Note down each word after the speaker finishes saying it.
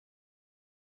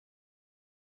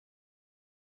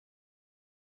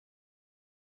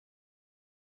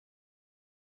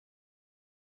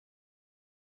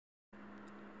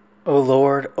O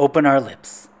Lord, open our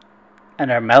lips,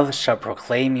 and our mouths shall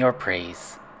proclaim your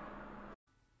praise.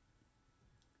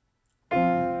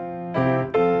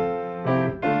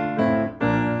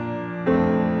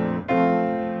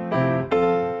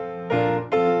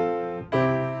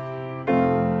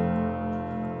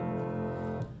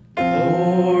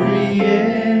 Glory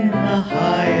in the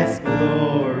highest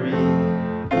glory,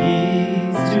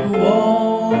 peace to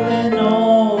all in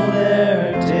all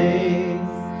their days.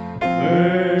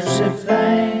 Worship,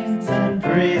 thanks, and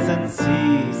praise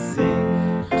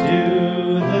unceasing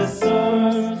to the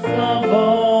source of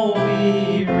all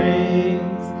we raise.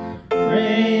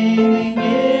 Reigning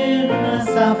in the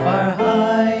sapphire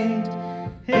height,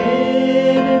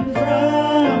 hidden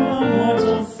from a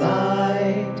mortal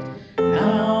sight.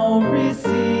 Now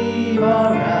receive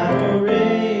our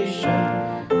adoration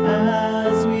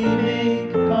as we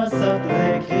make our supplication.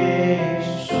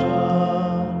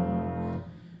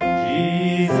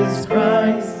 Jesus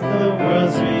Christ, the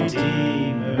world's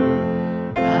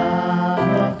Redeemer,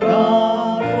 Lamb of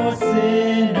God for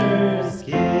sinners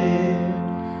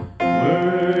given,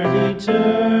 Word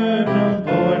eternal,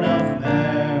 born of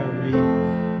Mary,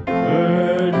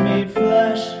 Word made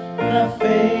flesh, the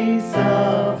face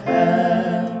of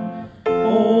heaven.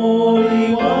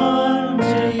 Holy One,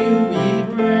 to you we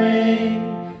pray.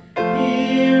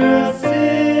 Hear us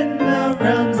in the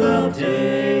realms of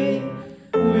day,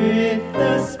 with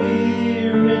the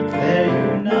Spirit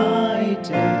there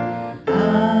united,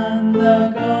 and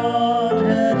the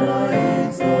Godhead high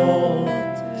exalted.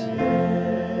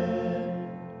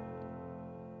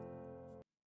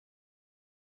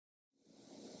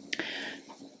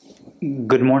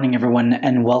 Good morning, everyone,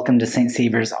 and welcome to St.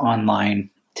 Saviour's Online.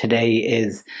 Today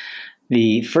is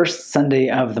the first Sunday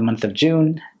of the month of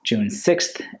June, June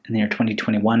 6th, in the year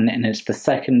 2021, and it's the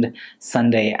second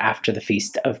Sunday after the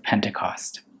Feast of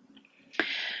Pentecost.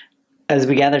 As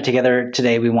we gather together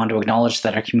today, we want to acknowledge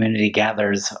that our community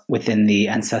gathers within the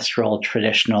ancestral,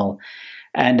 traditional,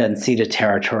 and unceded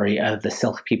territory of the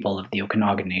Syilx people of the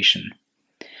Okanagan Nation.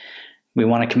 We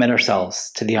want to commit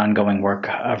ourselves to the ongoing work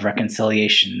of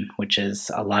reconciliation, which is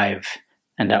alive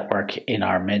and at work in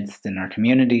our midst, in our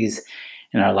communities,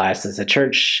 in our lives as a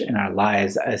church, in our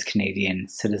lives as Canadian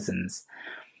citizens.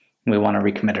 We want to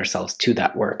recommit ourselves to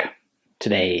that work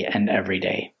today and every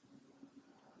day.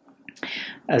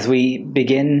 As we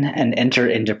begin and enter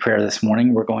into prayer this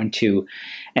morning, we're going to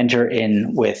enter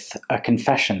in with a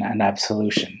confession and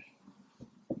absolution.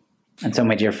 And so,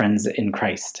 my dear friends in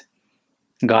Christ,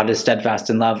 God is steadfast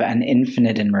in love and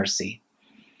infinite in mercy.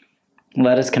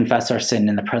 Let us confess our sin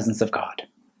in the presence of God.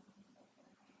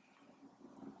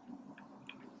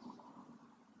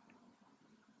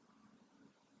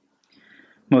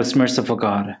 Most merciful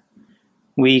God,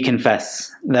 we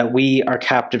confess that we are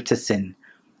captive to sin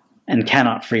and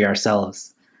cannot free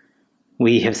ourselves.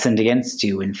 We have sinned against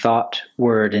you in thought,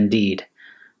 word, and deed,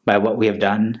 by what we have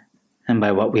done and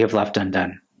by what we have left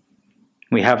undone.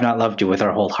 We have not loved you with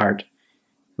our whole heart.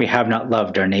 We have not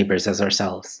loved our neighbors as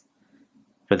ourselves.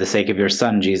 For the sake of your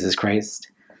Son, Jesus Christ,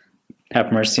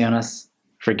 have mercy on us,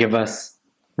 forgive us,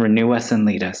 renew us, and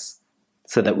lead us,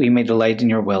 so that we may delight in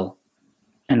your will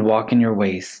and walk in your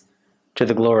ways, to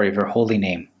the glory of your holy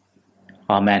name.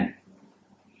 Amen.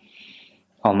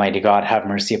 Almighty God, have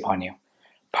mercy upon you,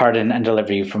 pardon and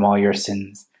deliver you from all your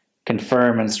sins,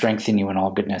 confirm and strengthen you in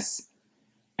all goodness,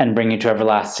 and bring you to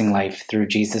everlasting life through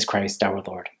Jesus Christ our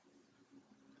Lord.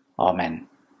 Amen.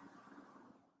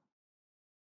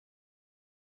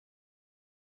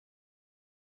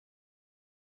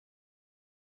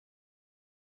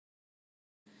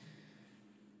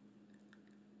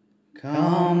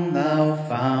 Come, thou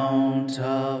fount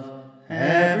of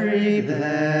every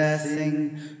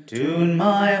blessing, tune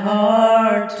my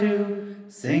heart to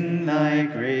sing thy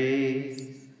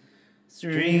grace.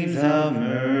 Streams of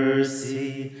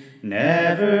mercy,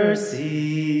 never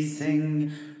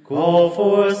ceasing, call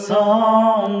for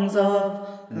songs of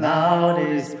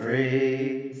loudest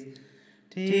praise.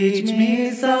 Teach me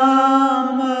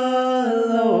some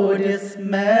melodious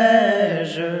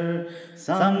measure,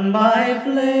 sung by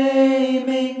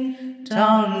flaming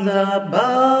tongues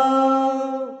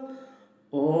above.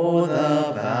 Oh,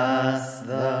 the vast,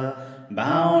 the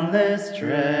boundless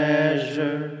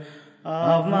treasure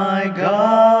of my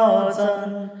God's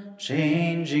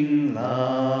unchanging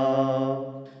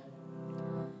love.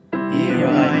 Here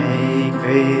I make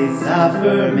faith's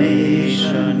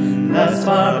affirmation, thus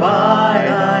far by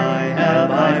thy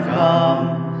help I've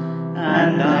come,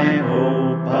 and I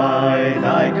hope by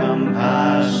thy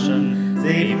compassion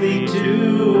safely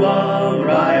to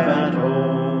arrive at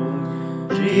home.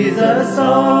 Jesus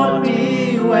sought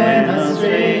me when a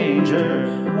stranger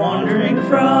stranger, wandering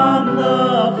from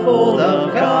the fold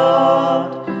of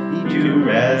God. He to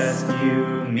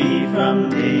rescue me from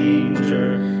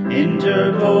danger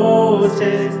interposed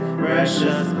his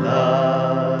precious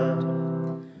blood.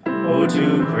 Oh,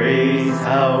 to grace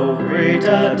how great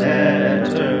a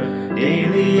debtor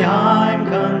daily I'm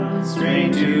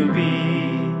constrained to be.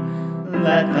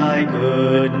 Let thy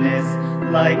goodness,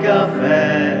 like a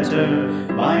fetter,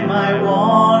 bind my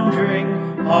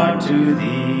wandering heart to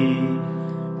thee.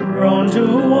 Prone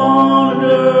to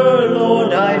wander,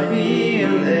 Lord, I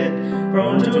feel it,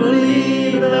 prone to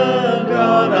leave the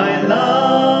God I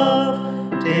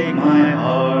love. Take my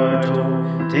heart,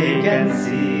 oh, take and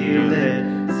seal it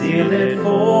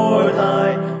for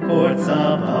thy courts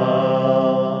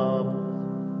above.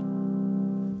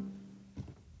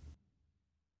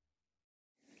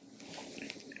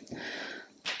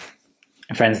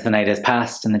 Friends, the night has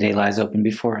passed and the day lies open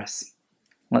before us.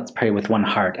 Let's pray with one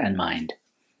heart and mind.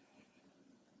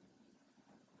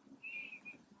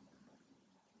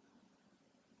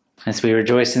 As we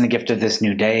rejoice in the gift of this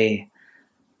new day,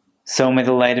 so may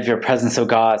the light of your presence, O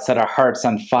God, set our hearts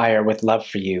on fire with love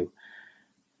for you,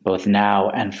 both now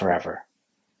and forever.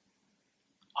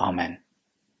 Amen.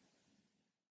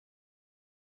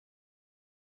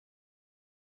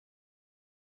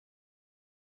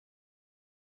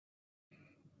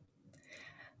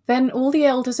 Then all the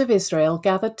elders of Israel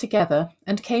gathered together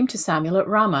and came to Samuel at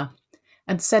Ramah,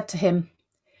 and said to him,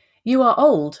 You are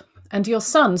old, and your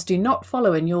sons do not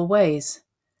follow in your ways.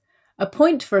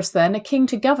 Appoint for us then a king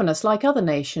to govern us like other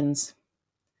nations.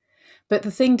 But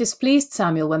the thing displeased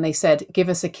Samuel when they said, Give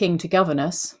us a king to govern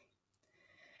us.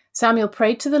 Samuel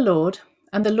prayed to the Lord,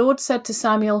 and the Lord said to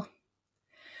Samuel,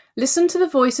 Listen to the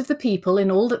voice of the people in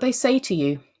all that they say to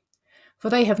you. For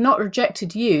they have not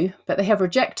rejected you, but they have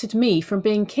rejected me from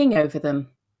being king over them.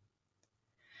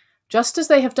 Just as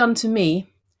they have done to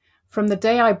me, from the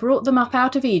day I brought them up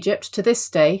out of Egypt to this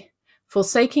day,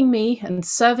 forsaking me and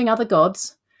serving other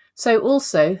gods, so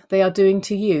also they are doing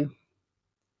to you.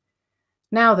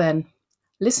 Now then,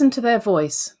 listen to their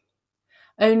voice.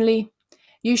 Only,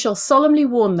 you shall solemnly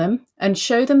warn them and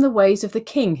show them the ways of the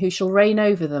king who shall reign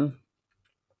over them.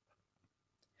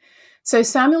 So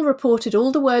Samuel reported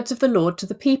all the words of the Lord to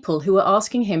the people who were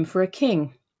asking him for a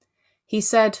king. He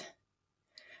said,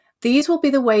 These will be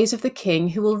the ways of the king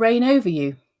who will reign over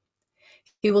you.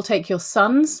 He will take your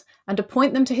sons and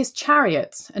appoint them to his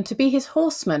chariots and to be his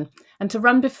horsemen and to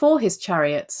run before his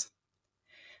chariots.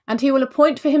 And he will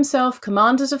appoint for himself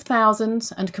commanders of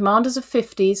thousands and commanders of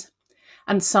 50s,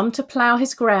 and some to plough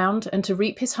his ground and to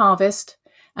reap his harvest,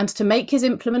 and to make his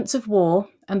implements of war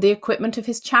and the equipment of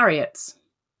his chariots.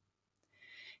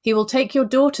 He will take your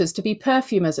daughters to be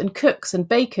perfumers and cooks and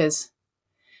bakers.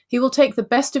 He will take the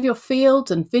best of your fields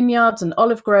and vineyards and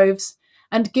olive groves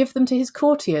and give them to his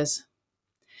courtiers.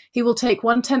 He will take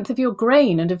 1/10 of your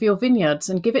grain and of your vineyards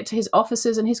and give it to his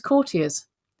officers and his courtiers.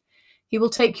 He will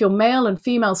take your male and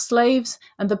female slaves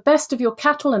and the best of your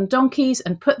cattle and donkeys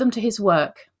and put them to his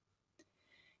work.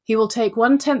 He will take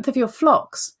 1/10 of your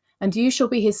flocks, and you shall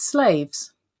be his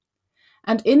slaves.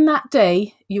 And in that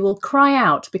day you will cry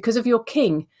out because of your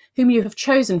king, whom you have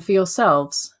chosen for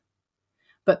yourselves.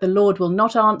 But the Lord will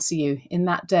not answer you in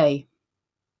that day.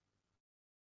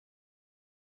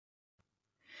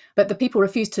 But the people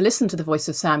refused to listen to the voice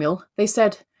of Samuel. They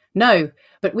said, No,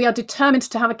 but we are determined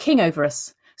to have a king over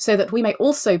us, so that we may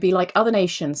also be like other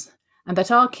nations, and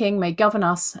that our king may govern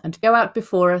us and go out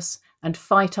before us and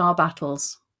fight our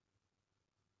battles.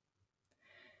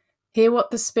 Hear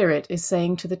what the Spirit is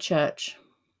saying to the church.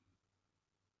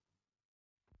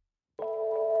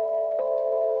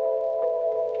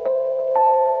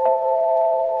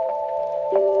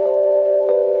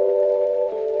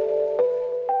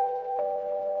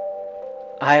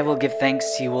 I will give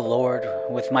thanks to you, O Lord,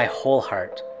 with my whole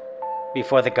heart.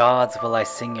 Before the gods will I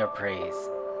sing your praise.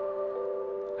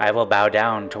 I will bow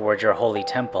down toward your holy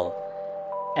temple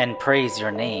and praise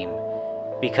your name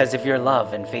because of your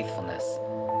love and faithfulness.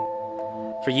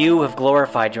 For you have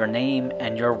glorified your name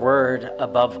and your word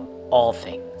above all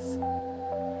things.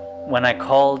 When I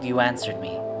called, you answered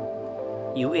me.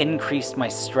 You increased my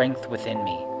strength within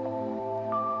me.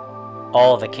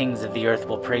 All the kings of the earth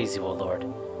will praise you, O Lord,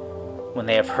 when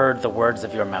they have heard the words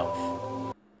of your mouth.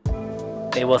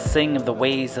 They will sing of the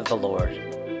ways of the Lord,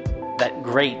 that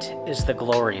great is the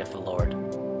glory of the Lord.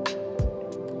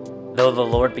 Though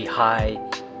the Lord be high,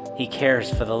 he cares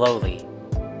for the lowly.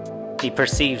 He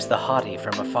perceives the haughty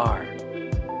from afar.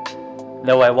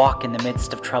 Though I walk in the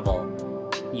midst of trouble,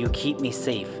 you keep me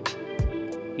safe.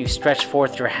 You stretch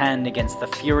forth your hand against the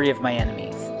fury of my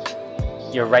enemies.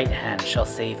 Your right hand shall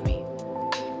save me.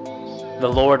 The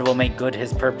Lord will make good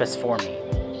his purpose for me.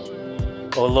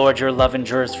 O Lord, your love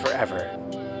endures forever.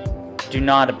 Do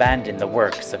not abandon the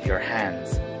works of your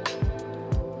hands.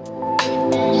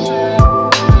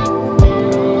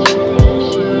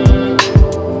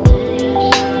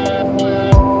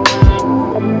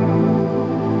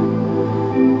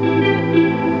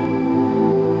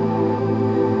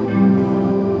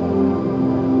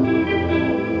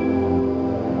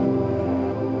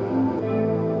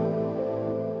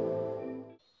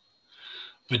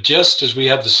 But just as we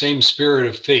have the same spirit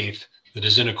of faith that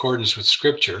is in accordance with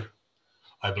Scripture,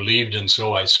 I believed and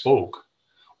so I spoke,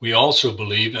 we also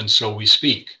believe and so we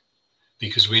speak,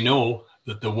 because we know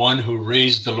that the one who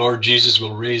raised the Lord Jesus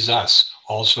will raise us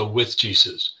also with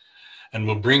Jesus, and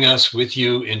will bring us with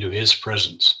you into his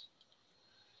presence.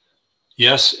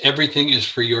 Yes, everything is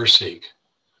for your sake,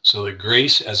 so that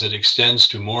grace, as it extends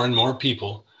to more and more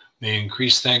people, may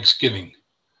increase thanksgiving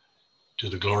to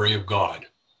the glory of God.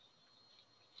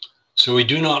 So we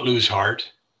do not lose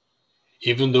heart.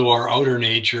 Even though our outer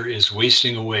nature is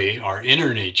wasting away, our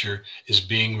inner nature is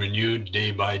being renewed day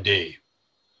by day.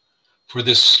 For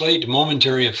this slight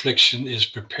momentary affliction is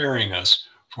preparing us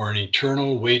for an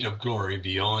eternal weight of glory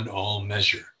beyond all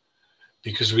measure,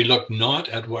 because we look not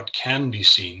at what can be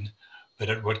seen, but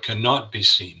at what cannot be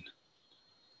seen.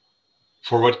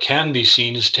 For what can be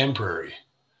seen is temporary,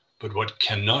 but what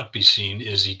cannot be seen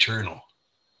is eternal.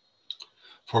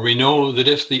 For we know that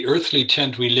if the earthly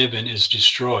tent we live in is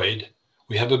destroyed,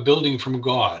 we have a building from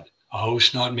God, a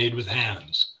house not made with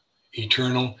hands,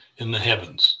 eternal in the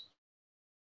heavens.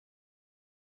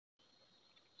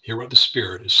 Hear what the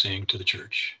Spirit is saying to the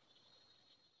church.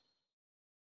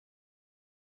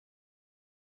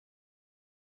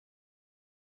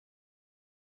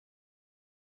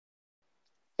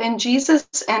 Then Jesus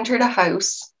entered a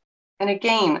house, and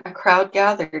again a crowd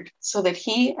gathered, so that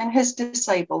he and his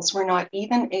disciples were not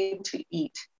even able to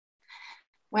eat.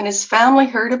 When his family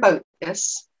heard about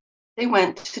this, they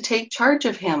went to take charge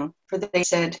of him, for they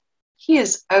said, "He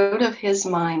is out of his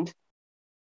mind."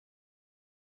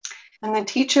 And the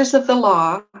teachers of the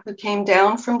law who came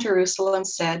down from Jerusalem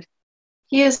said,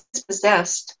 "He is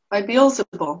possessed by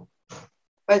Beelzebul.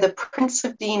 By the prince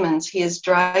of demons, he is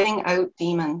driving out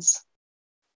demons."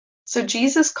 So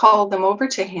Jesus called them over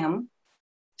to him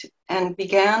and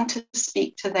began to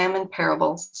speak to them in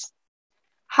parables.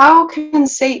 "How can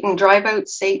Satan drive out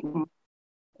Satan?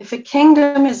 If a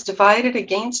kingdom is divided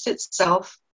against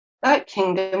itself, that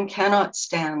kingdom cannot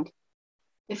stand.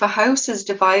 If a house is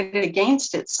divided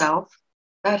against itself,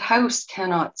 that house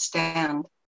cannot stand.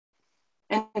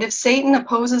 And if Satan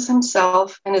opposes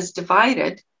himself and is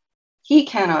divided, he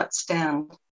cannot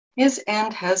stand. His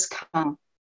end has come.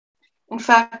 In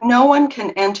fact, no one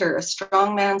can enter a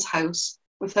strong man's house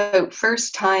without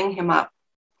first tying him up.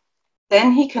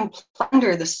 Then he can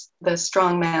plunder the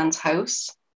strong man's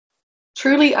house.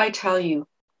 Truly, I tell you,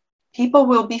 people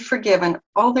will be forgiven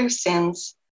all their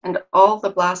sins and all the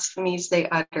blasphemies they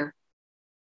utter.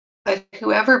 But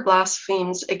whoever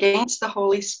blasphemes against the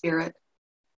Holy Spirit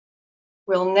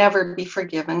will never be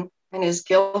forgiven and is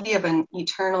guilty of an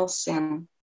eternal sin."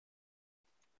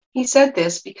 He said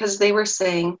this because they were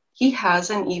saying, "He has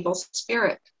an evil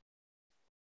spirit."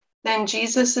 Then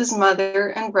Jesus' mother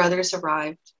and brothers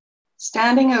arrived.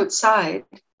 Standing outside,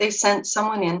 they sent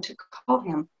someone in to call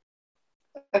him.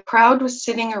 A crowd was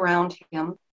sitting around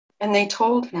him, and they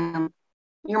told him,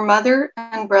 "Your mother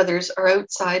and brothers are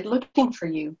outside looking for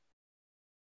you."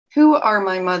 "Who are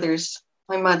my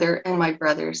mother and my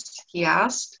brothers?" he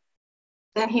asked.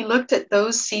 Then he looked at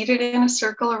those seated in a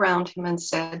circle around him and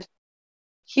said,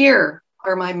 "Here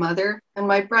are my mother and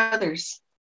my brothers.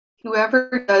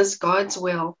 Whoever does God's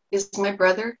will is my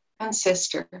brother and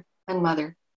sister and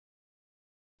mother."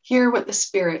 Hear what the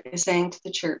Spirit is saying to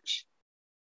the church.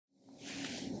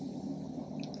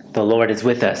 The Lord is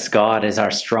with us. God is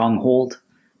our stronghold.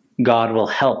 God will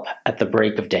help at the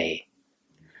break of day.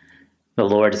 The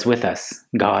Lord is with us.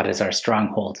 God is our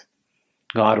stronghold.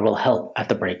 God will help at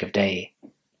the break of day.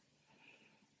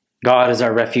 God is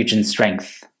our refuge and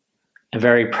strength, a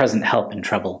very present help in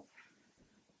trouble.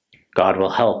 God will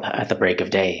help at the break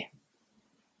of day.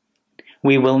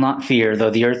 We will not fear,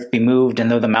 though the earth be moved, and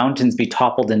though the mountains be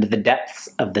toppled into the depths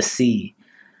of the sea.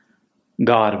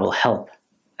 God will help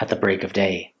at the break of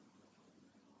day.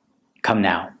 Come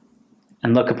now,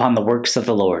 and look upon the works of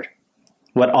the Lord,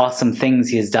 what awesome things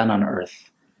he has done on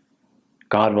earth.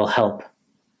 God will help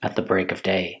at the break of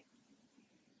day.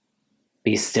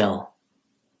 Be still,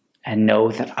 and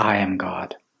know that I am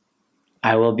God.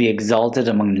 I will be exalted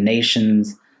among the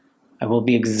nations. I will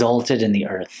be exalted in the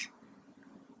earth.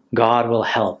 God will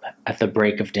help at the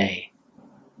break of day.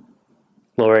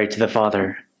 Glory to the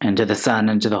Father, and to the Son,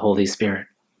 and to the Holy Spirit.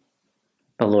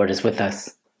 The Lord is with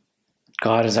us.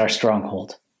 God is our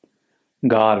stronghold.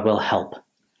 God will help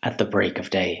at the break of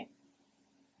day.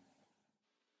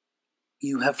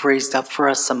 You have raised up for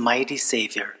us a mighty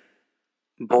Saviour,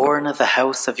 born of the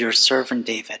house of your servant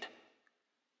David.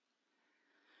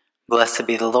 Blessed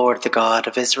be the Lord, the God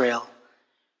of Israel,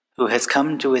 who has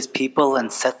come to his people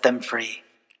and set them free.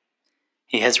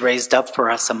 He has raised up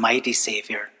for us a mighty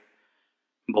Saviour,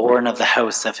 born of the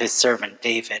house of his servant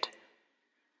David.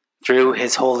 Through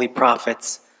his holy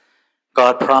prophets,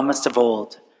 God promised of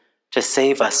old to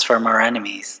save us from our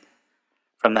enemies,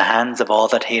 from the hands of all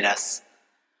that hate us,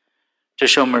 to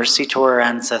show mercy to our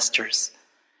ancestors,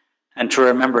 and to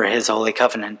remember his holy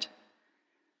covenant.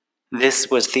 This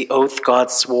was the oath God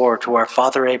swore to our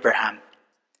father Abraham,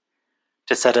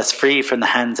 to set us free from the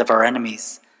hands of our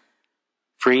enemies,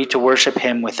 free to worship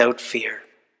him without fear,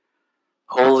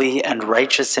 holy and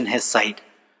righteous in his sight,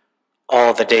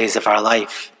 all the days of our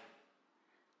life.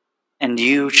 And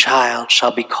you, child,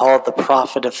 shall be called the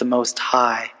prophet of the Most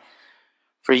High,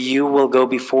 for you will go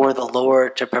before the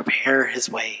Lord to prepare his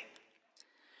way,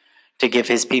 to give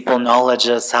his people knowledge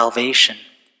of salvation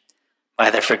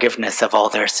by the forgiveness of all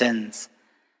their sins.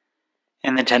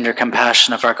 In the tender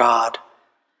compassion of our God,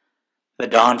 the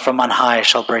dawn from on high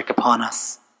shall break upon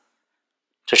us,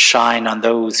 to shine on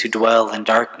those who dwell in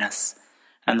darkness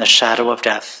and the shadow of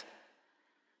death,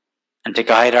 and to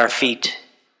guide our feet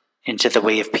into the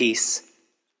way of peace.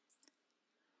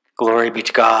 Glory be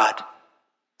to God,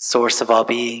 source of all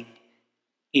being,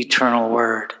 eternal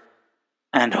Word,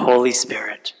 and Holy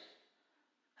Spirit,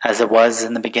 as it was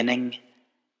in the beginning,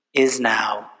 is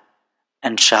now,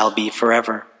 and shall be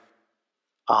forever.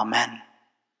 Amen.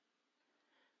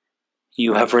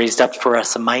 You have raised up for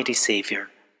us a mighty Saviour,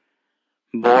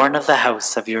 born of the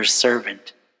house of your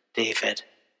servant David.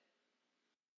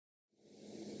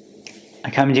 I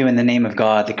come to you in the name of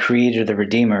God, the Creator, the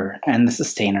Redeemer, and the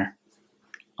Sustainer.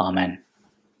 Amen.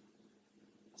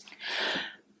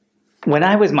 When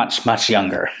I was much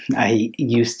younger, I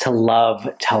used to love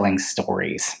telling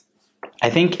stories.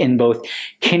 I think in both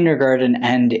kindergarten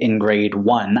and in grade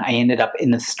 1, I ended up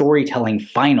in the storytelling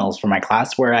finals for my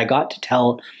class, where I got to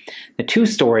tell the two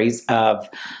stories of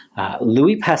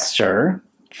Louis Pasteur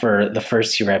for the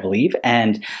first year, I believe,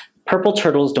 and Purple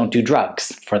Turtles Don't Do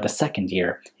Drugs for the second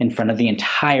year, in front of the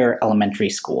entire elementary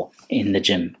school in the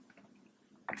gym.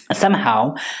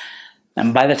 Somehow,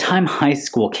 by the time high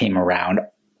school came around,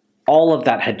 all of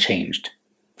that had changed.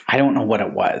 I don't know what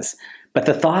it was, but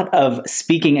the thought of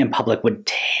speaking in public would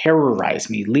terrorize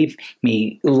me, leave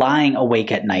me lying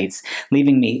awake at nights,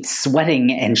 leaving me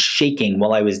sweating and shaking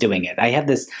while I was doing it. I have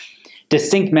this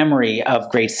distinct memory of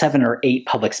grade 7 or 8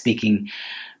 public speaking,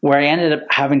 where I ended up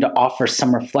having to offer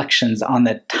some reflections on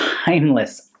the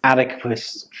timeless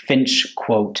Atticus Finch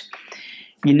quote,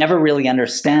 "You never really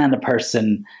understand a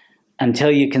person until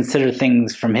you consider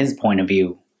things from his point of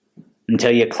view,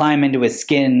 until you climb into his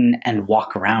skin and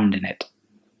walk around in it."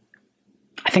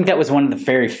 I think that was one of the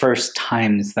very first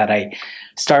times that I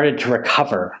started to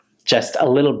recover just a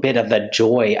little bit of the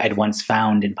joy I'd once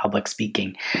found in public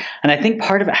speaking. And I think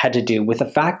part of it had to do with the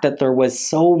fact that there was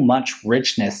so much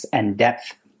richness and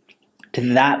depth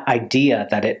to that idea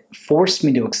that it forced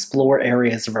me to explore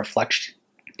areas of reflection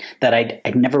that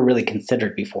I'd never really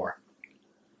considered before.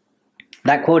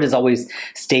 That quote has always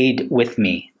stayed with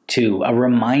me, too, a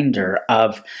reminder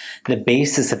of the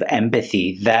basis of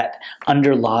empathy that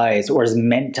underlies or is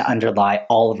meant to underlie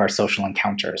all of our social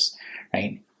encounters,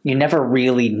 right? You never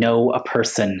really know a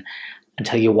person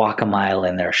until you walk a mile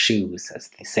in their shoes, as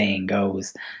the saying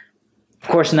goes. Of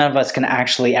course, none of us can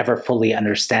actually ever fully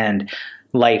understand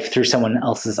life through someone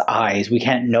else's eyes. We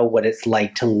can't know what it's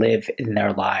like to live in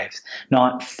their lives,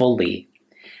 not fully.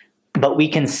 But we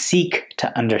can seek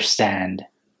to understand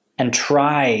and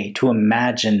try to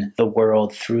imagine the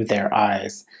world through their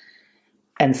eyes.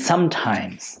 And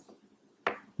sometimes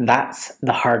that's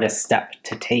the hardest step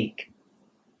to take.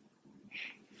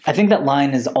 I think that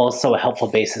line is also a helpful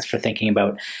basis for thinking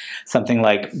about something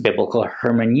like biblical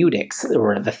hermeneutics,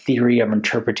 or the theory of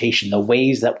interpretation, the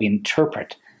ways that we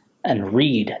interpret and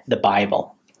read the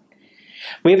Bible.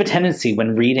 We have a tendency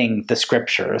when reading the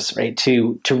scriptures, right,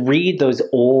 to read those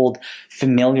old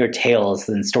familiar tales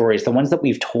and stories, the ones that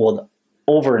we've told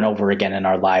over and over again in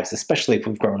our lives, especially if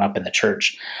we've grown up in the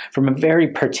church, from a very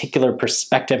particular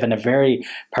perspective and a very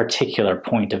particular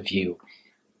point of view.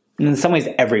 And in some ways,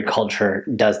 every culture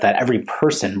does that. Every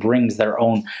person brings their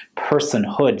own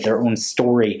personhood, their own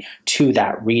story to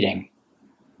that reading.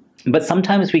 But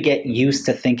sometimes we get used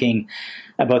to thinking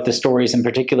about the stories in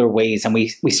particular ways, and we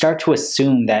start to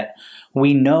assume that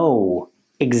we know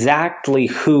exactly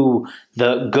who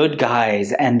the good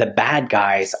guys and the bad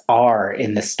guys are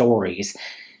in the stories.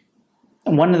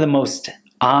 One of the most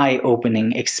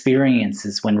eye-opening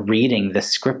experiences when reading the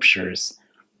scriptures,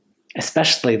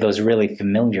 especially those really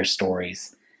familiar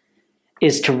stories,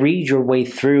 is to read your way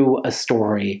through a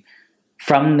story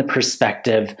from the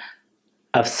perspective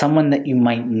of someone that you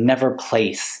might never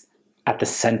place at the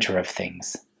center of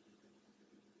things.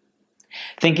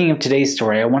 Thinking of today's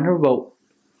story, I wonder about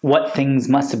what things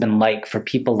must have been like for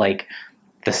people like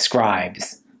the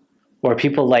scribes, or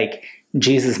people like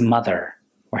Jesus' mother,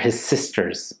 or his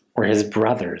sisters, or his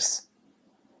brothers.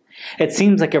 It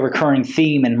seems like a recurring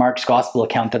theme in Mark's gospel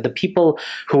account that the people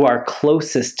who are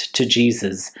closest to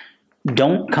Jesus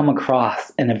don't come across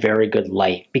in a very good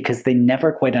light because they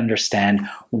never quite understand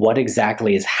what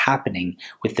exactly is happening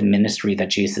with the ministry that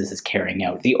Jesus is carrying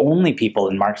out. The only people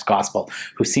in Mark's gospel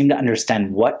who seem to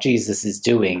understand what Jesus is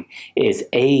doing is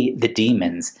A, the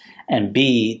demons, and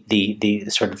B, the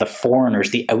sort of the foreigners,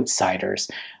 the outsiders,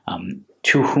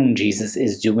 to whom Jesus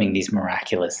is doing these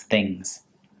miraculous things.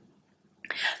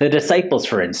 The disciples,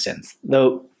 for instance,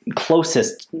 the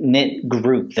closest knit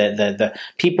group, the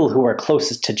people who are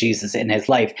closest to Jesus in his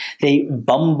life, they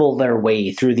bumble their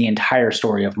way through the entire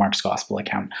story of Mark's gospel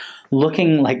account,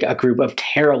 looking like a group of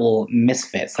terrible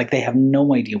misfits, like they have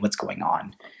no idea what's going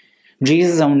on.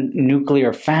 Jesus' own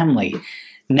nuclear family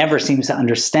never seems to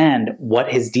understand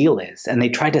what his deal is, and they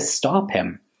try to stop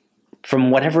him from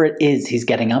whatever it is he's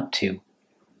getting up to.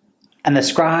 And the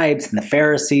scribes and the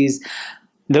Pharisees,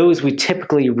 those we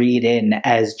typically read in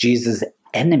as Jesus'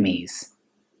 enemies.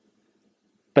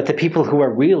 But the people who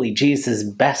are really Jesus'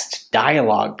 best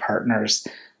dialogue partners,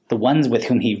 the ones with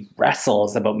whom he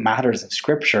wrestles about matters of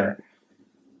Scripture,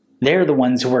 they're the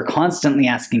ones who are constantly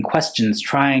asking questions,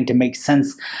 trying to make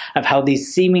sense of how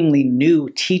these seemingly new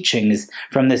teachings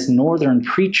from this northern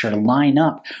preacher line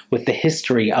up with the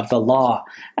history of the law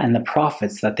and the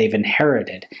prophets that they've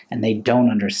inherited, and they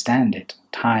don't understand it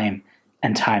time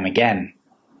and time again.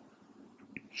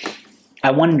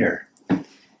 I wonder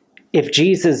if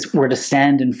Jesus were to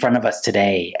stand in front of us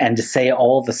today and to say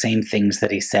all the same things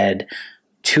that he said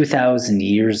 2,000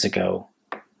 years ago,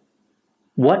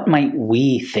 what might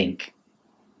we think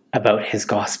about his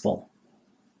gospel?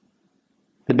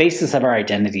 The basis of our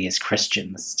identity as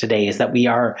Christians today is that we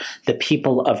are the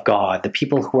people of God, the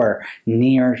people who are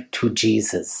near to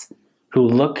Jesus, who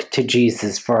look to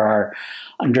Jesus for our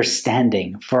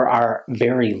understanding, for our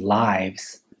very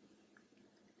lives.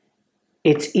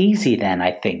 It's easy then,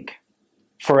 I think,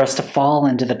 for us to fall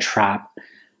into the trap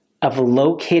of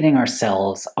locating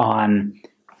ourselves on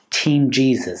Team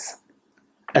Jesus,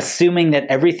 assuming that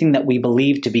everything that we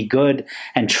believe to be good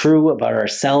and true about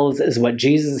ourselves is what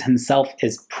Jesus himself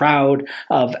is proud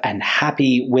of and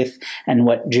happy with, and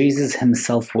what Jesus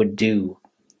himself would do.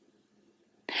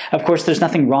 Of course, there's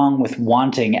nothing wrong with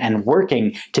wanting and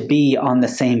working to be on the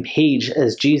same page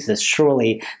as Jesus.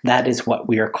 Surely that is what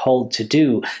we are called to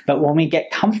do. But when we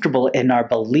get comfortable in our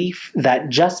belief that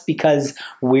just because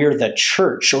we're the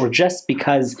church or just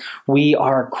because we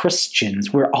are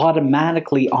Christians, we're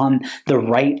automatically on the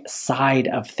right side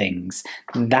of things,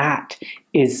 that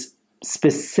is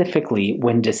specifically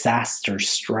when disaster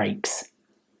strikes.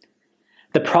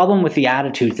 The problem with the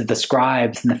attitudes of the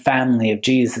scribes and the family of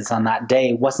Jesus on that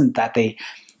day wasn't that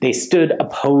they stood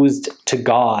opposed to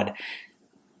God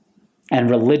and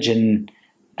religion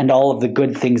and all of the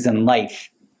good things in life.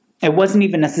 It wasn't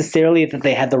even necessarily that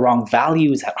they had the wrong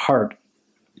values at heart.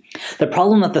 The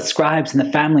problem that the scribes and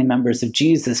the family members of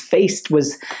Jesus faced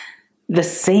was the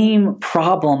same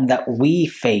problem that we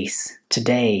face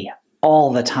today all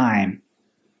the time.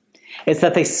 It's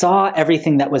that they saw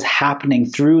everything that was happening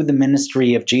through the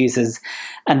ministry of Jesus,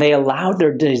 and they allowed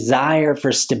their desire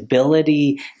for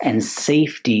stability and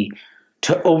safety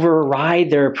to override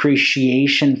their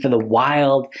appreciation for the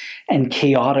wild and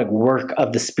chaotic work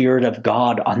of the Spirit of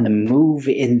God on the move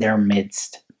in their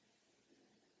midst.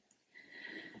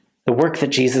 The work that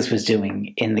Jesus was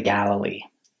doing in the Galilee,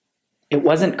 it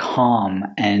wasn't calm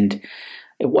and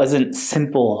it wasn't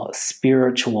simple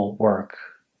spiritual work.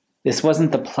 This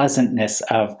wasn't the pleasantness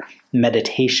of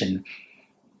meditation.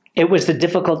 It was the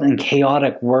difficult and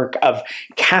chaotic work of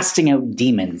casting out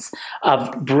demons,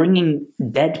 of bringing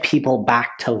dead people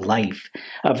back to life,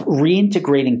 of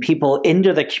reintegrating people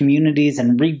into the communities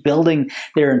and rebuilding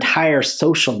their entire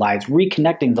social lives,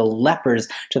 reconnecting the lepers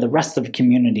to the rest of the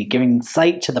community, giving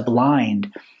sight to the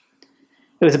blind.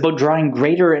 It was about drawing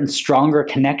greater and stronger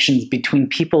connections between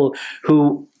people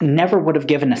who never would have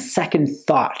given a second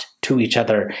thought to each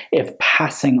other if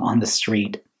passing on the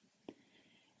street.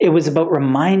 It was about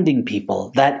reminding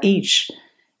people that each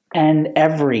And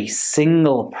every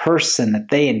single person that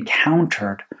they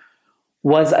encountered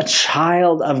was a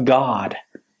child of God.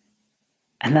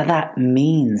 And that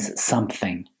means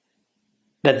something.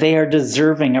 That they are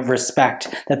deserving of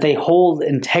respect, that they hold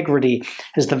integrity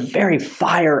as the very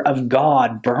fire of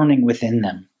God burning within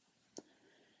them.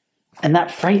 And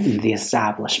that frightened the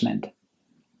establishment,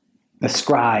 the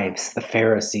scribes, the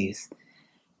Pharisees,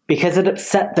 because it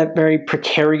upset that very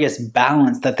precarious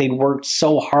balance that they'd worked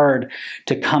so hard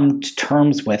to come to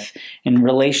terms with in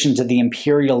relation to the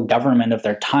imperial government of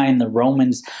their time, the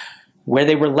Romans, where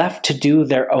they were left to do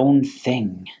their own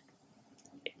thing.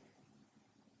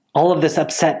 All of this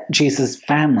upset Jesus'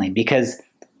 family because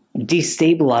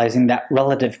destabilizing that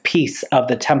relative peace of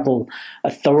the temple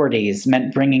authorities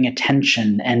meant bringing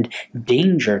attention and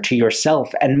danger to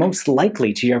yourself and most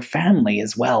likely to your family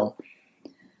as well.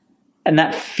 And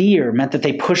that fear meant that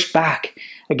they pushed back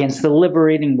against the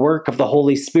liberating work of the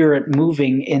Holy Spirit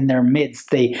moving in their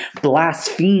midst. They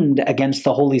blasphemed against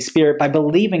the Holy Spirit by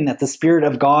believing that the Spirit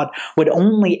of God would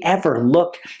only ever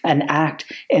look and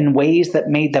act in ways that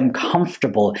made them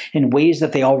comfortable, in ways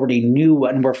that they already knew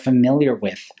and were familiar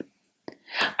with.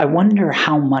 I wonder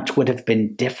how much would have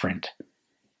been different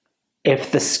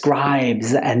if the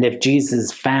scribes and if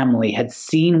Jesus' family had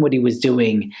seen what he was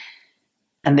doing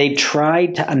and they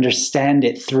tried to understand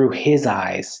it through his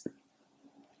eyes,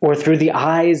 or through the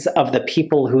eyes of the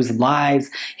people whose lives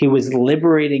he was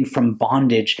liberating from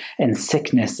bondage and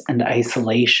sickness and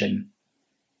isolation.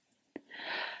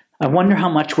 I wonder how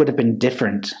much would have been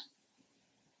different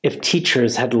if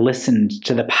teachers had listened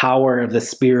to the power of the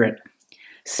Spirit,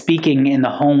 speaking in the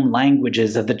home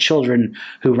languages of the children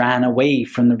who ran away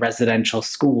from the residential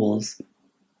schools.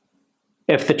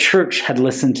 If the church had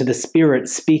listened to the Spirit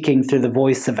speaking through the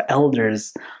voice of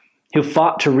elders who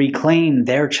fought to reclaim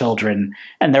their children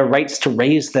and their rights to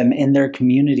raise them in their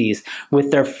communities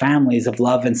with their families of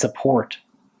love and support.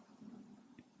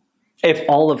 If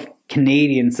all of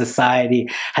Canadian society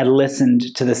had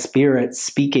listened to the Spirit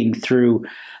speaking through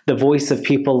the voice of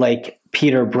people like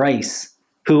Peter Bryce,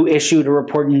 who issued a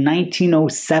report in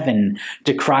 1907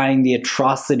 decrying the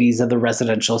atrocities of the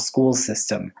residential school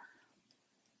system.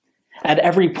 At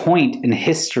every point in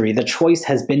history, the choice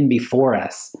has been before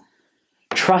us.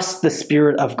 Trust the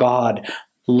Spirit of God.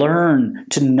 Learn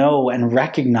to know and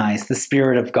recognize the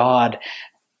Spirit of God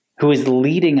who is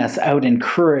leading us out in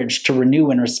courage to renew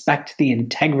and respect the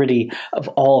integrity of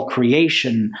all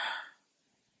creation,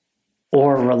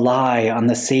 or rely on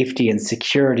the safety and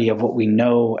security of what we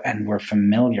know and we're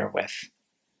familiar with.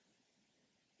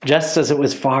 Just as it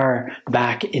was far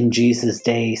back in Jesus'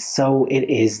 day, so it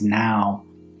is now.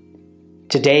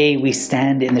 Today we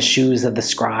stand in the shoes of the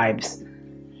scribes,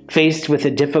 faced with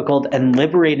the difficult and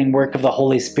liberating work of the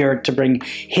Holy Spirit to bring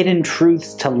hidden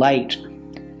truths to light,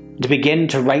 to begin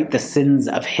to right the sins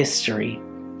of history.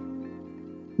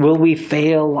 Will we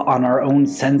fail on our own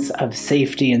sense of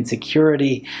safety and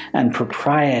security and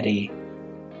propriety?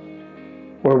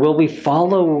 Or will we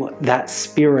follow that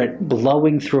Spirit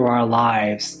blowing through our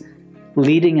lives,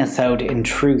 leading us out in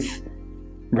truth,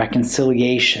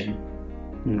 reconciliation,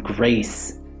 in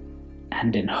grace,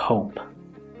 and in hope?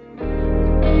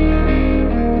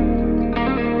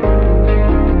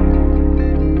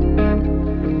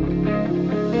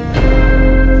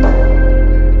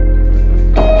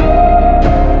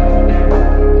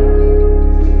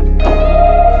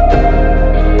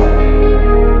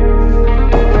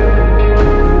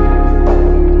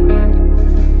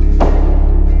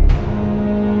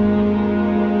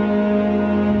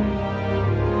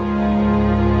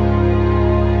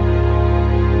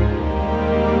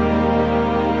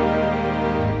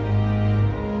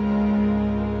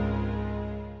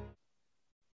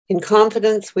 In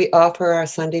confidence, we offer our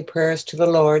Sunday prayers to the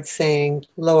Lord, saying,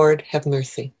 Lord, have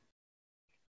mercy.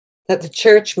 That the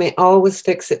Church may always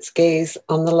fix its gaze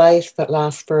on the life that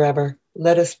lasts forever,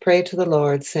 let us pray to the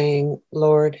Lord, saying,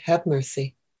 Lord, have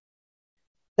mercy.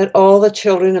 That all the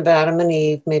children of Adam and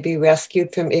Eve may be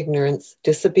rescued from ignorance,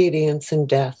 disobedience, and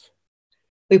death.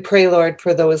 We pray, Lord,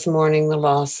 for those mourning the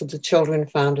loss of the children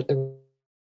found at the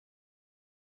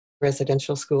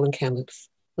residential school in Kamloops.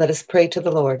 Let us pray to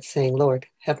the Lord, saying, Lord,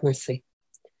 have mercy.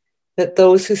 That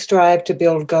those who strive to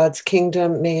build God's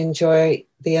kingdom may enjoy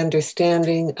the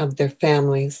understanding of their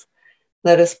families.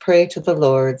 Let us pray to the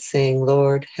Lord, saying,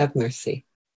 Lord, have mercy.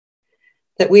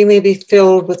 That we may be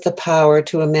filled with the power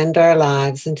to amend our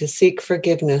lives and to seek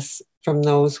forgiveness from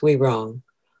those we wrong.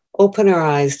 Open our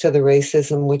eyes to the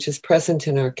racism which is present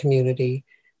in our community,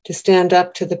 to stand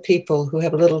up to the people who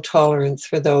have little tolerance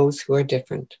for those who are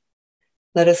different.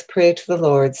 Let us pray to the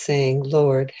Lord, saying,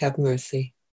 Lord, have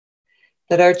mercy.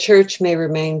 that our church may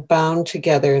remain bound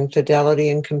together in fidelity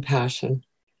and compassion.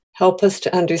 Help us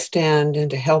to understand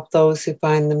and to help those who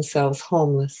find themselves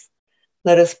homeless.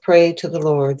 Let us pray to the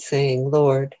Lord, saying,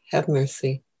 Lord, have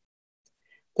mercy.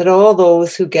 That all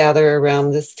those who gather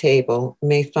around this table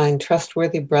may find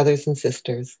trustworthy brothers and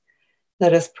sisters.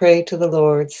 Let us pray to the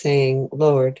Lord, saying,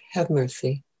 Lord, have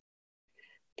mercy.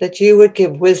 That you would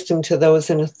give wisdom to those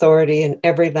in authority in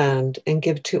every land and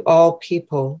give to all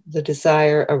people the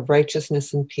desire of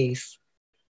righteousness and peace,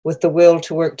 with the will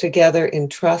to work together in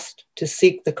trust, to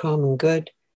seek the common good,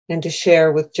 and to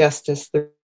share with justice the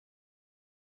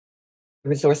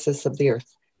resources of the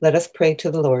earth. Let us pray to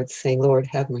the Lord, saying, Lord,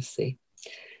 have mercy.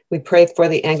 We pray for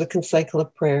the Anglican cycle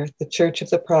of prayer, the Church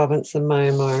of the Province of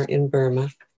Myanmar in Burma.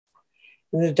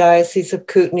 In the Diocese of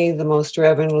Kootenay, the Most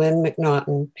Reverend Lynn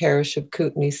McNaughton, Parish of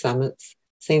Kootenay Summits,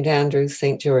 St. Andrews,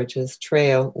 St. George's,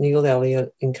 Trail, Neil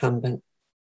Elliott, Incumbent,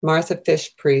 Martha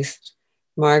Fish, Priest,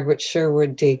 Margaret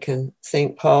Sherwood, Deacon,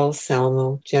 St. Paul's,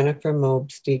 Selmo, Jennifer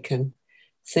Mobes, Deacon,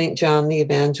 St. John the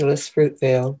Evangelist,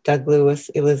 Fruitvale, Doug Lewis,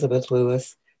 Elizabeth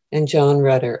Lewis, and John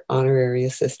Rudder, Honorary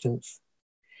Assistants.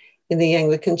 In the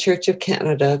Anglican Church of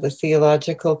Canada, the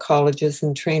theological colleges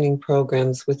and training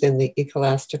programs within the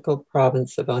Ecclesiastical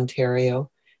Province of Ontario,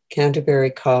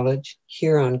 Canterbury College,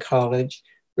 Huron College,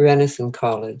 Renison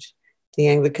College, the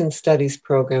Anglican Studies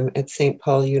program at St.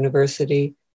 Paul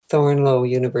University, Thornloe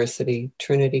University,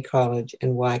 Trinity College,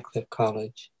 and Wycliffe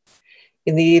College.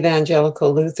 In the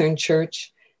Evangelical Lutheran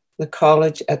Church, the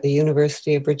college at the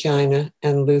University of Regina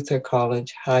and Luther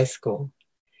College High School.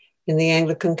 In the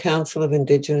Anglican Council of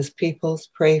Indigenous Peoples,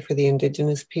 pray for the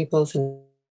Indigenous peoples in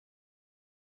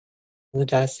the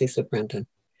Diocese of Brenton,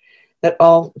 that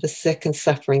all the sick and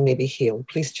suffering may be healed.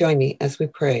 Please join me as we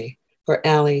pray for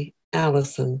Allie,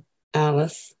 Allison,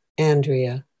 Alice,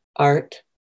 Andrea, Art,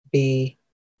 B,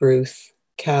 Bruce,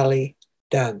 Callie,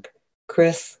 Doug,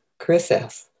 Chris, Chris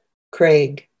S.,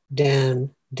 Craig,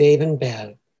 Dan, Dave and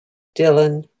Bev,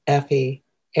 Dylan, Effie,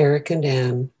 Eric and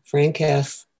Ann, Frank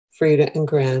S., Frida and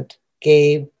Grant,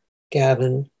 Gabe,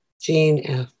 Gavin, Jean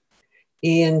F.,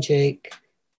 Ian, Jake,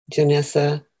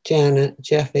 Janessa, Janet,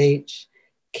 Jeff H.,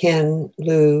 Ken,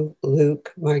 Lou,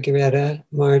 Luke, Margaretta,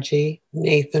 Margie,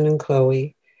 Nathan and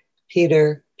Chloe,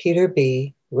 Peter, Peter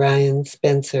B., Ryan,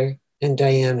 Spencer, and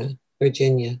Diana,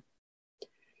 Virginia.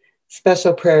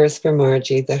 Special prayers for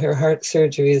Margie that her heart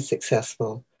surgery is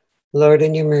successful. Lord,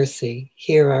 in your mercy,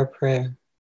 hear our prayer.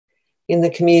 In the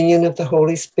communion of the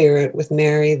Holy Spirit with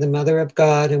Mary, the Mother of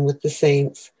God, and with the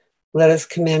saints, let us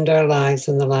commend our lives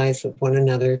and the lives of one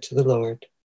another to the Lord.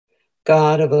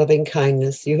 God of loving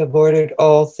kindness, you have ordered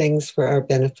all things for our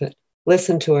benefit.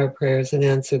 Listen to our prayers and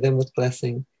answer them with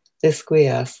blessing. This we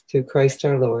ask through Christ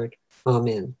our Lord.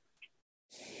 Amen.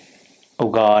 O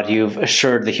God, you've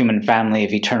assured the human family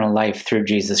of eternal life through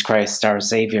Jesus Christ, our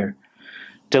Saviour.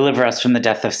 Deliver us from the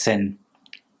death of sin,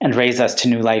 and raise us to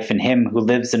new life in him who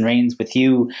lives and reigns with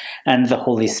you and the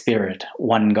Holy Spirit,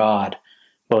 one God,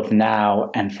 both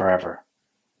now and forever.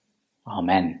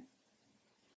 Amen.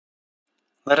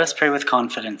 Let us pray with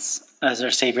confidence, as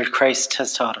our Saviour Christ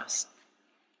has taught us.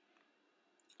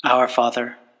 Our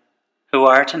Father, who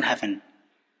art in heaven,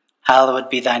 hallowed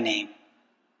be thy name.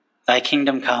 Thy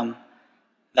kingdom come,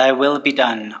 thy will be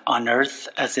done on earth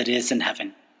as it is in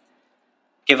heaven.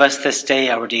 Give us this day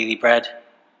our daily bread,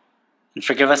 and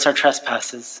forgive us our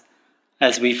trespasses,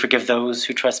 as we forgive those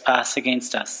who trespass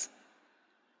against us.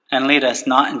 And lead us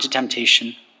not into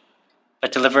temptation,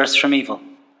 but deliver us from evil.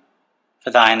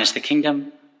 For thine is the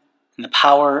kingdom, and the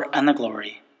power, and the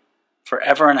glory,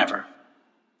 forever and ever.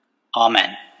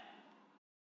 Amen.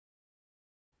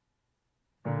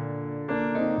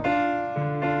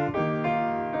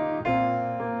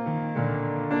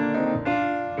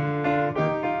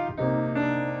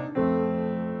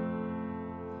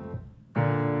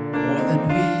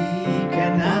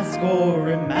 Or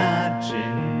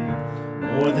imagine,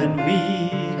 more than we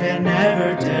can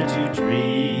ever dare to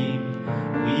dream.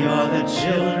 We are the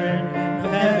children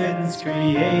of heaven's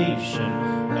creation,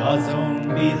 God's own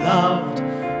beloved,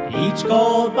 each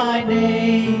called by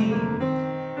name.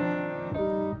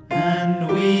 And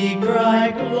we cry,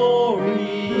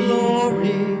 glory,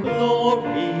 glory,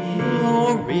 glory,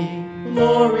 glory,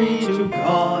 glory to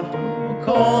God, who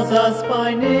calls us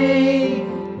by name.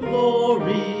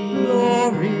 Glory,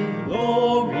 glory,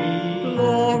 glory,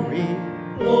 glory,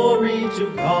 glory to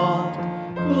God,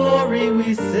 glory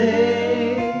we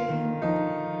say.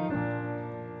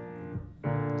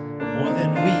 More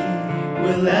than we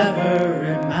will ever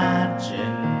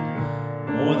imagine,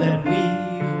 more than we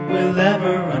will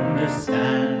ever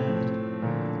understand.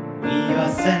 We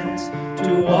are sent sent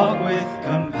to walk with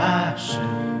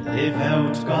compassion, live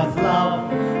out God's love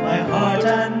by heart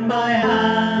and by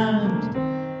hand.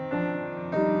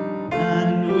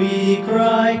 And we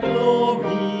cry,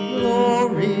 glory,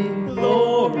 glory,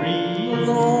 glory,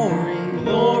 glory,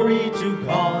 glory to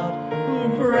God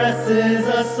who presses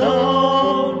us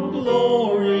on.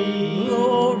 Glory,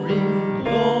 glory,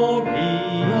 glory,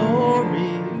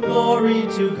 glory, glory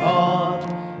to God,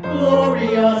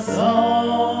 glorious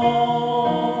song.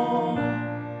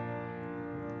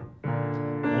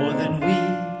 More than we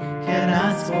can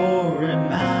ask or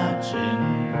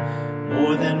imagine,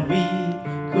 more than we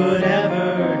could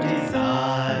ever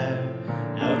desire.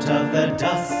 Out of the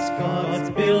dust God's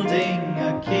building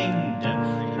a kingdom,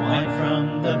 like wine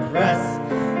from the press,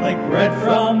 like bread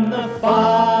from the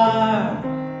fire.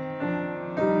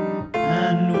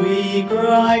 And we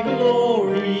cry,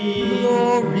 glory,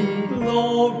 glory,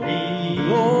 glory,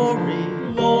 glory,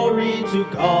 glory to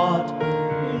God.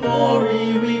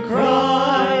 Glory we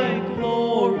cry,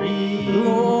 glory,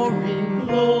 glory,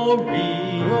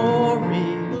 glory, glory,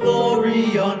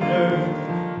 glory on earth,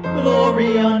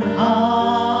 glory on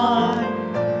high.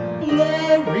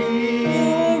 Glory,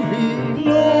 glory,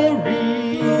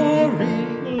 glory, glory,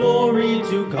 glory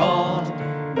to God.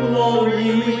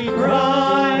 Glory we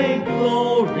cry,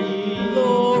 glory,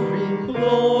 glory,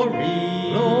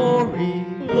 glory, glory,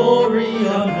 glory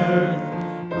on earth,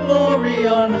 glory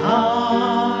on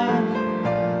high.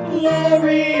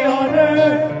 Glory on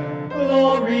earth,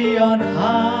 glory on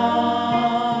high.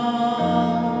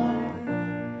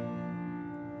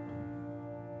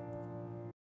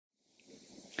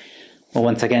 Well,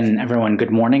 once again, everyone,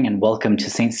 good morning and welcome to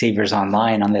St. Saviour's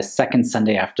Online on this second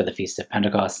Sunday after the Feast of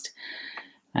Pentecost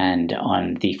and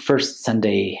on the first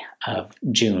Sunday of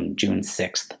June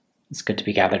 6th. It's good to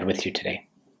be gathered with you today.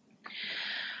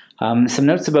 Some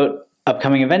notes about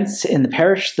upcoming events in the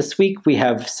parish this week. We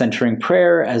have centering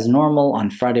prayer as normal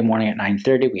on Friday morning at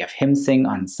 9:30. We have hymn sing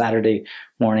on Saturday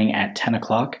morning at 10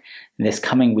 o'clock. This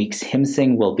coming week's hymn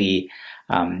sing will be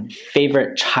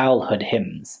favorite childhood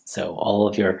hymns. So all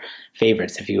of your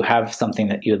favorites. If you have something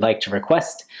that you would like to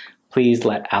request, please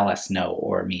let Alice know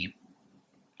or me.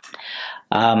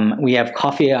 We have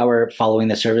coffee hour following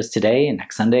the service today and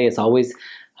next Sunday as always.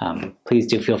 Please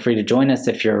do feel free to join us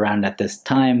if you're around at this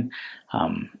time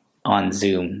on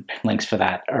Zoom. Links for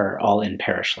that are all in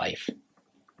Parish Life.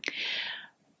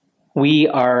 We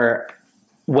are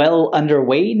well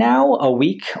underway now, a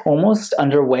week almost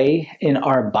underway in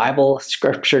our Bible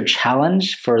Scripture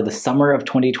Challenge for the summer of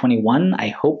 2021. I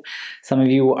hope some of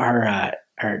you are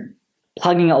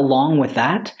plugging along with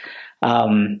that.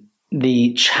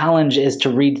 The challenge is to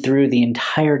read through the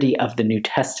entirety of the New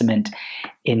Testament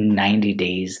in 90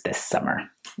 days this summer.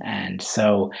 And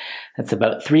so that's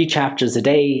about 3 chapters a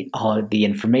day. All of the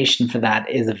information for that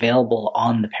is available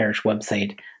on the parish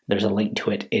website. There's a link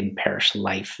to it in Parish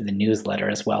Life, the newsletter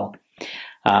as well.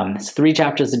 It's 3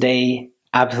 chapters a day,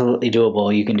 absolutely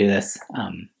doable. You can do this.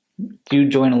 Do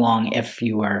join along if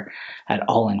you are at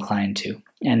all inclined to.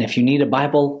 And if you need a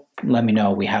Bible, let me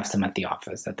know. We have some at the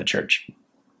office at the church.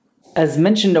 As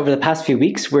mentioned over the past few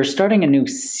weeks, we're starting a new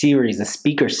series, a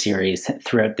speaker series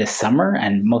throughout this summer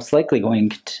and most likely going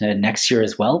to next year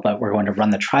as well, but we're going to run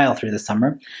the trial through the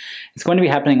summer. It's going to be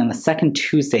happening on the second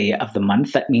Tuesday of the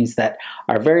month. That means that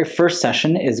our very first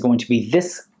session is going to be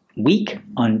this week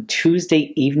on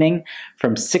Tuesday evening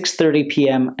from 6:30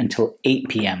 p.m. until 8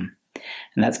 p.m.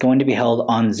 And that's going to be held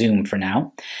on Zoom for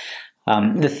now.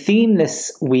 The theme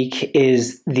this week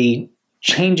is the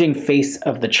changing face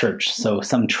of the church. So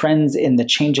some trends in the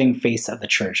changing face of the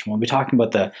church. We'll be talking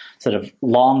about the sort of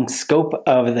long scope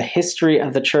of the history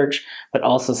of the church, but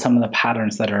also some of the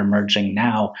patterns that are emerging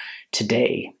now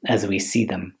today as we see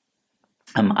them.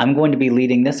 I'm going to be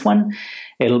leading this one.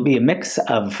 It'll be a mix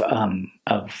of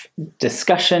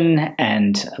discussion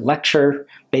and lecture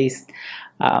based.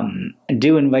 I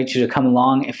do invite you to come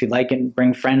along if you'd like and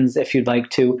bring friends if you'd like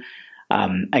to.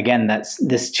 Again, that's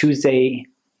this Tuesday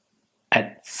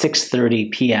at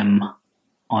 6:30 p.m.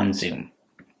 on Zoom.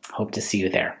 Hope to see you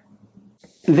there.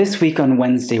 This week on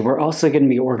Wednesday, we're also going to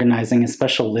be organizing a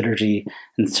special liturgy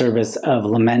and service of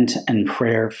lament and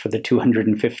prayer for the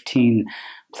 215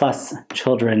 plus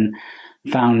children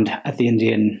found at the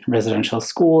Indian Residential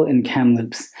School in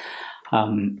Kamloops.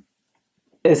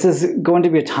 This is going to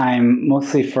be a time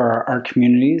mostly for our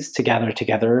communities to gather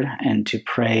together and to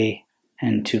pray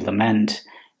and to lament.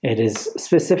 It is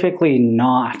specifically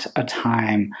not a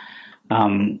time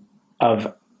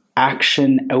of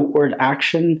action, outward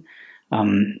action.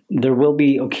 There will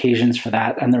be occasions for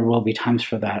that, and there will be times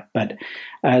for that. But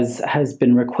as has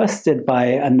been requested by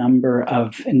a number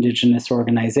of Indigenous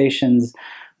organizations,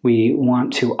 We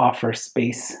want to offer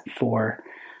space for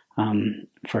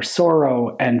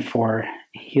sorrow and for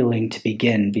healing to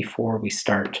begin before we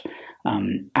start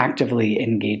actively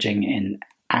engaging in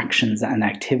actions and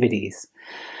activities.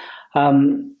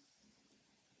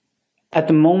 At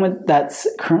the moment, that's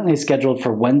currently scheduled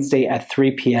for Wednesday at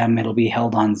 3 p.m. It'll be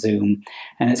held on Zoom,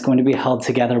 and it's going to be held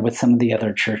together with some of the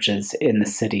other churches in the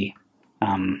city.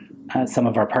 Some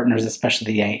of our partners,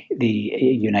 especially the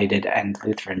United and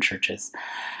Lutheran churches.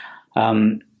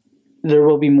 There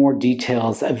will be more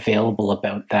details available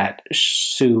about that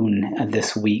soon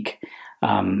this week.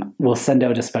 We'll send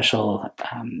out a special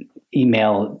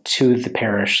email to the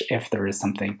parish if there is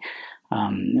something,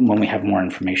 when we have more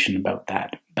information about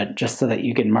that. But just so that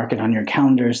you can mark it on your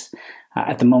calendars,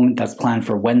 at the moment that's planned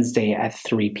for Wednesday at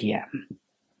 3 p.m.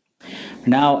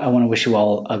 Now I want to wish you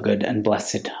all a good and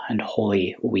blessed and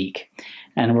holy week.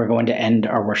 And we're going to end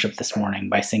our worship this morning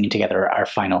by singing together our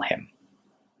final hymn.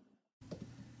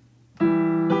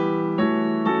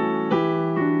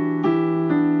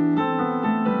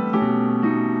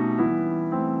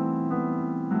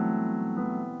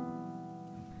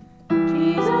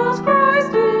 Jesus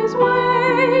Christ is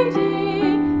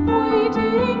waiting,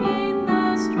 waiting in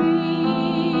the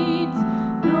streets.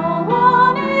 No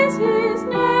one is his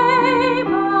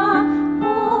neighbor,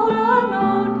 all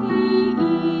alone he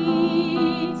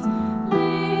eats.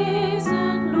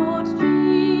 Listen, Lord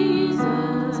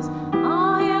Jesus,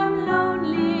 I am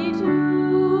lonely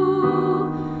too.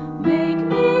 Make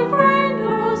me friend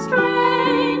or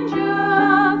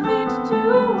stranger, fit to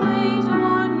wait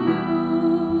on you.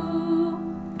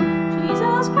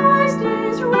 Jesus Christ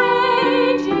is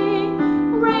raging,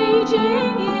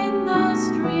 raging in the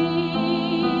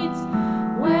streets,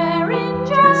 where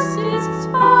injustice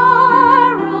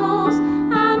spirals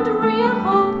and real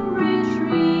hope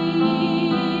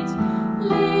retreats.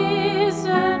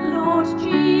 Listen, Lord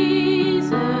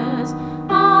Jesus,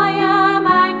 I am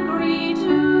angry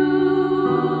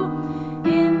too.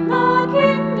 In the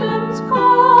kingdom's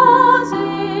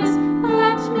causes,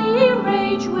 let me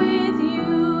rage with you.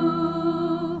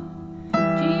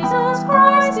 Jesus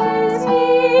Christ is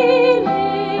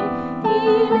healing,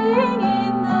 healing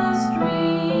in the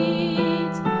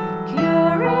streets,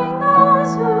 curing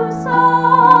those who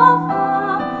suffer,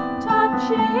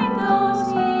 touching those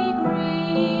he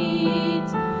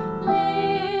greets.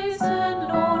 Listen,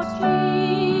 Lord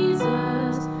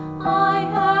Jesus, I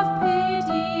have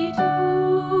pity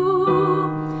too.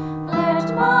 Let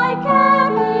my care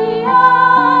be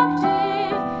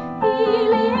active,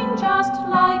 healing just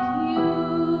like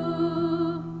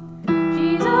you.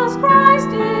 Jesus Christ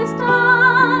is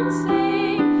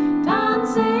dancing,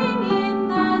 dancing in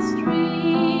the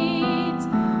streets,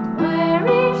 where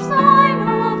each sign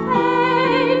of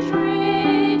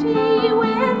hatred he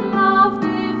with love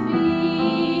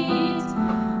defeats.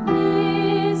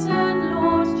 Listen,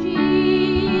 Lord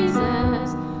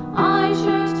Jesus, I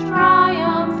should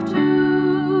triumph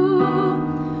too.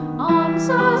 On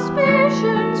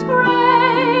suspicion's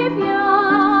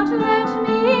graveyard, let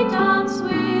me dance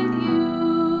with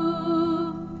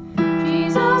you.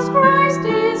 Jesus Christ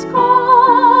is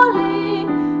calling,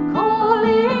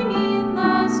 calling in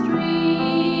the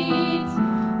streets.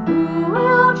 Who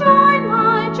will join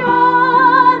my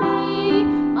journey?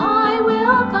 I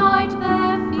will guide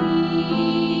their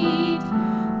feet.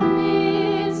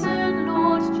 Listen,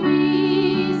 Lord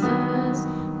Jesus,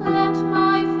 let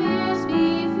my fears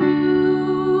be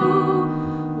few.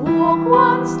 Walk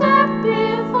one step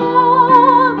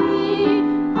before me,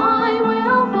 I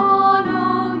will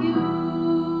follow you.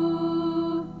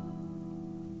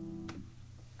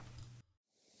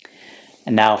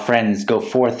 And now, friends, go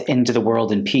forth into the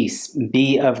world in peace.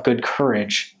 Be of good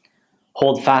courage.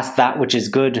 Hold fast that which is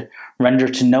good. Render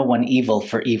to no one evil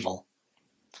for evil.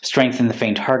 Strengthen the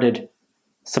faint-hearted.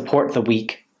 Support the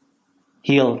weak.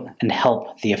 Heal and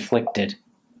help the afflicted.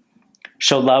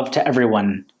 Show love to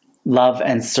everyone. Love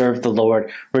and serve the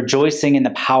Lord, rejoicing in the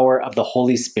power of the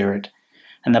Holy Spirit.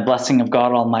 And the blessing of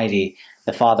God Almighty,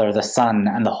 the Father, the Son,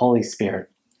 and the Holy Spirit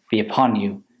be upon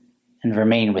you and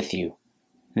remain with you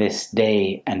this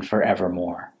day and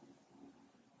forevermore.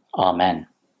 Amen.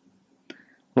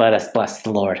 Let us bless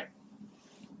the Lord.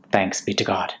 Thanks be to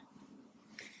God.